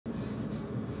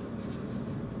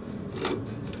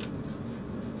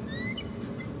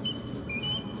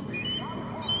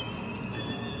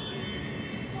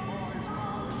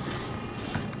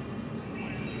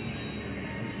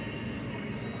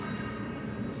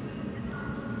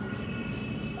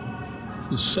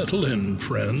Settle in,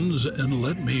 friends, and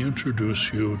let me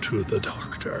introduce you to the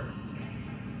doctor.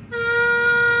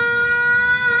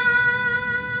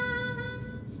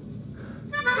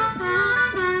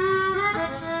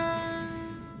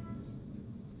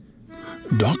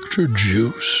 Dr.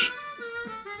 Juice.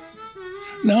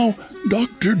 Now,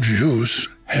 Dr. Juice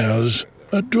has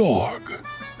a dog.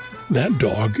 That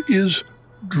dog is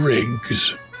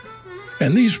Driggs.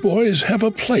 And these boys have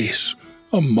a place,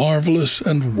 a marvelous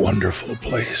and wonderful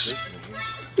place.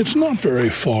 It's not very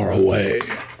far away.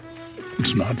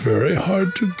 It's not very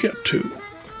hard to get to.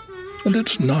 And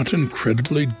it's not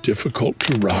incredibly difficult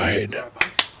to ride.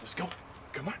 Let's go.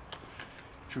 Come on.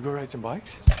 Should we go ride some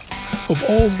bikes? Of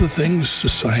all the things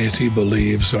society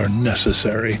believes are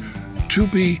necessary to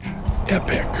be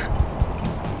epic,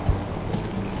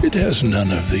 it has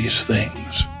none of these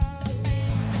things.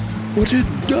 What it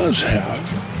does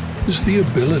have is the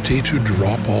ability to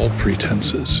drop all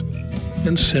pretenses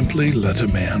and simply let a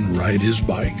man ride his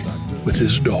bike with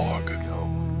his dog.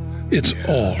 It's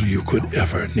all you could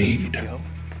ever need.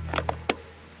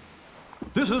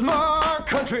 This is my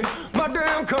country, my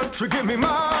damn country. Give me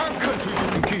my country, you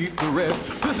can keep the rest.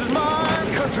 This is my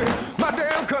country, my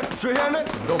damn country. And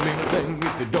it don't mean a thing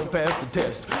if you don't pass the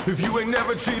test. If you ain't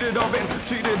never cheated or been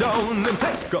cheated on, then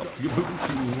take off your boots,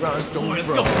 you rhinestone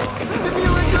frog. If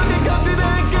you ain't cooking country,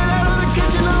 then get out of the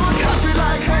kitchen. I'm a country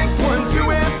like Hank, 1,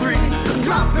 2, and 3.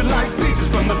 Drop it like peaches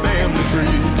from the family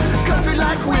tree. Country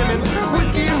like women,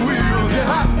 whiskey and wheels.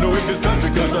 Yeah, I know it is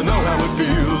country cause I know how it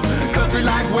feels. Country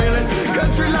like Willie,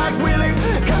 country like Willie,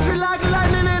 country like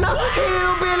lightning and a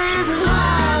hillbilly. This is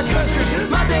my country,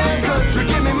 my damn country.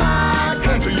 Give me my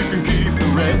country, you can keep the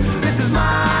rest. This is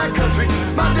my country,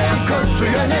 my damn country.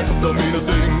 And it don't mean a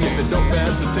thing if it don't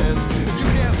pass the test. If you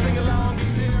can't sing along,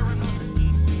 it's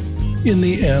here. In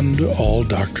the end, all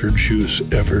Dr. Juice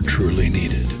ever truly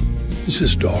needed is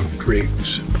his dog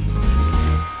Driggs.